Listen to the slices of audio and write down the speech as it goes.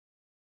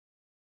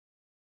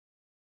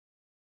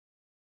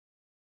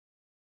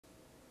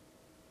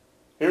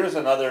Here's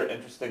another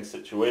interesting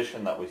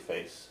situation that we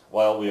face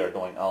while we are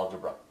doing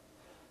algebra.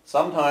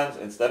 Sometimes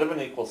instead of an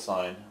equal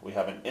sign, we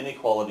have an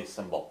inequality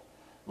symbol,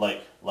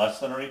 like less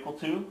than or equal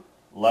to,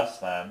 less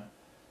than,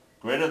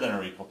 greater than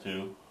or equal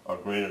to, or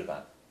greater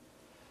than.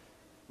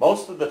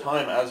 Most of the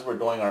time as we're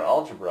doing our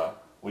algebra,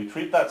 we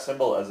treat that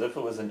symbol as if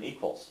it was an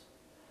equals,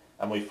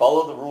 and we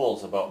follow the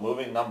rules about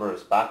moving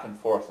numbers back and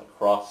forth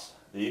across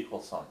the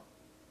equal sign.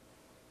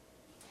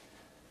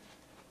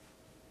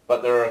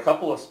 But there are a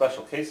couple of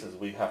special cases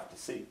we have to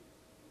see.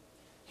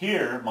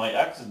 Here, my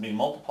x is being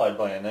multiplied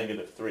by a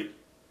 -3.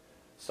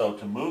 So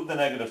to move the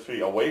 -3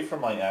 away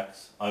from my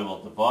x, I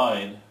will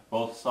divide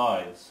both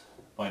sides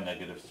by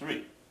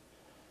 -3.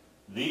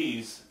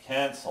 These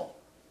cancel.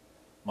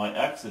 My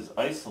x is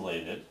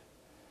isolated.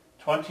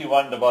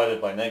 21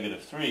 divided by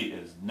 -3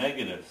 is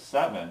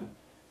 -7,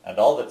 and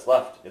all that's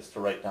left is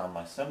to write down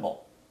my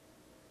symbol.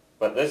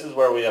 But this is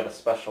where we have a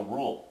special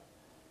rule.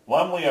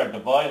 When we are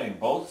dividing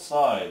both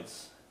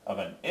sides of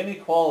an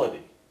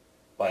inequality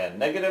by a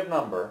negative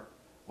number,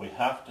 we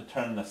have to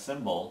turn the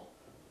symbol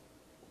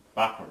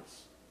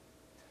backwards.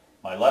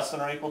 My less than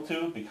or equal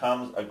to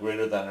becomes a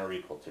greater than or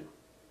equal to.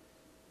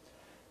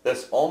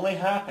 This only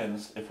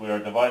happens if we are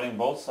dividing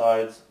both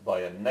sides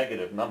by a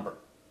negative number.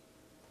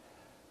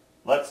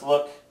 Let's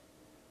look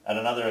at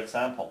another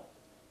example.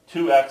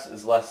 2x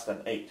is less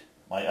than 8.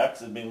 My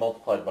x is being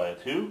multiplied by a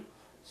 2,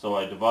 so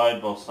I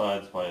divide both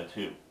sides by a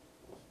 2.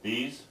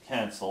 These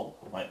cancel.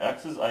 My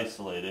x is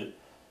isolated.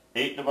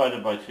 8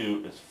 divided by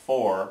 2 is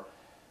 4,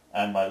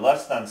 and my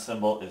less than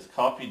symbol is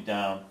copied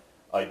down.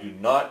 I do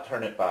not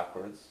turn it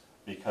backwards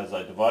because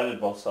I divided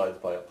both sides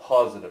by a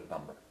positive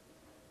number.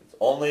 It's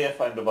only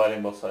if I'm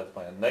dividing both sides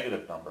by a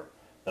negative number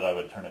that I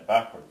would turn it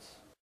backwards.